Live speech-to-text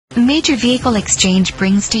Major Vehicle Exchange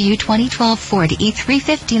brings to you 2012 Ford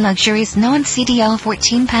E-350 Luxurious Non-CDL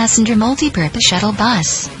 14-passenger multi-purpose shuttle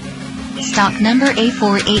bus. Stock number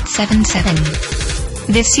A4877.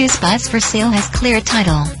 This year's bus for sale has clear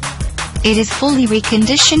title. It is fully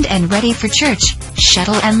reconditioned and ready for church,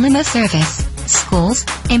 shuttle and limo service, schools,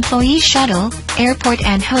 employee shuttle, airport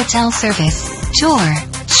and hotel service, tour,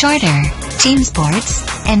 charter, team sports,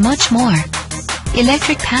 and much more.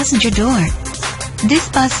 Electric passenger door. This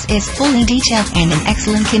bus is fully detailed and in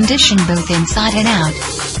excellent condition both inside and out.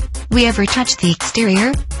 We have retouched the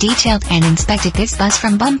exterior, detailed and inspected this bus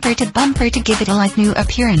from bumper to give it a like new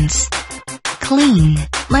appearance. Clean,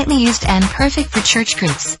 lightly used and perfect for church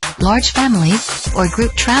groups, large families, or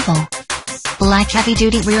group travel. Black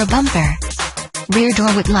heavy-duty rear bumper. Rear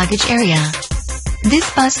door with luggage area. This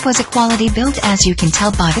bus was a quality build as you can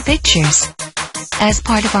tell by the pictures. As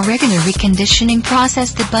part of our regular reconditioning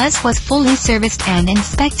process, the bus was fully serviced and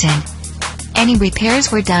inspected. Any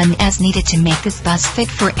repairs were done as needed to make this bus fit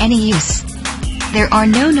for any use. There are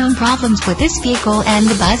no known problems with this vehicle and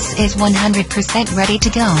the bus is 100% ready to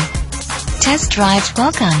go. Test drives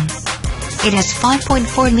welcome. It has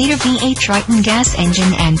 5.4-liter V8 Triton gas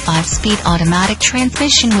engine and 5-speed automatic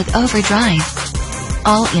transmission with overdrive.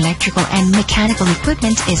 All electrical and mechanical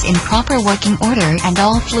equipment is in proper working order and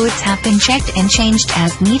all fluids have been checked and changed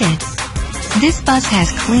as needed. This bus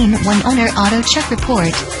has clean one-owner auto check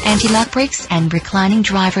report, anti-lock brakes and reclining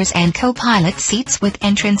drivers and co-pilot seats with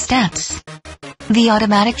entrance steps. The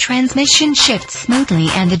automatic transmission shifts smoothly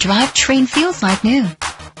and the drivetrain feels like new.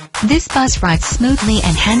 This bus rides smoothly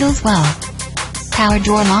and handles well. Power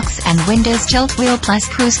door locks and windows tilt wheel plus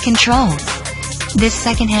cruise control. This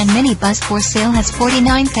second-hand minibus for sale has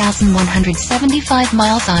 49,175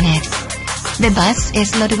 miles on it. The bus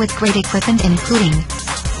is loaded with great equipment including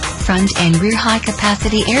front and rear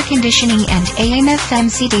high-capacity air conditioning and AM/FM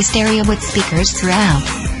CD stereo with speakers throughout.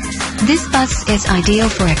 This bus is ideal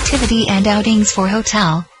for activity and outings for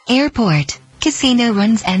hotel, airport, casino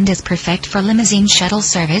runs and is perfect for limousine shuttle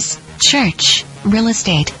service, church, real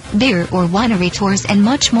estate, beer or winery tours and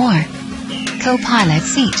much more. Co-pilot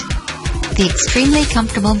seat. The extremely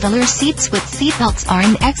comfortable velour seats with seatbelts are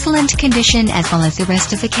in excellent condition as well as the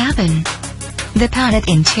rest of the cabin. The padded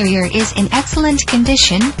interior is in excellent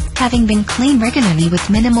condition, having been cleaned regularly with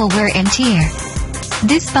minimal wear and tear.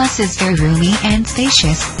 This bus is very roomy and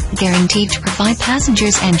spacious, guaranteed to provide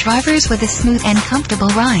passengers and drivers with a smooth and comfortable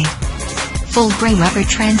ride. Full grey rubber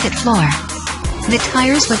transit floor. The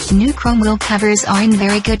tires with new chrome wheel covers are in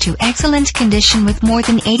very good to excellent condition with more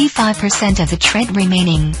than 85% of the tread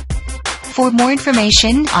remaining. For more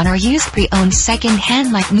information on our used pre-owned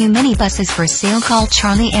second-hand like new minibuses for sale, call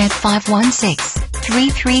Charlie at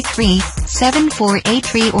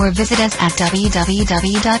 516-333-7483 or visit us at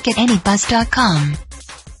www.getanybus.com.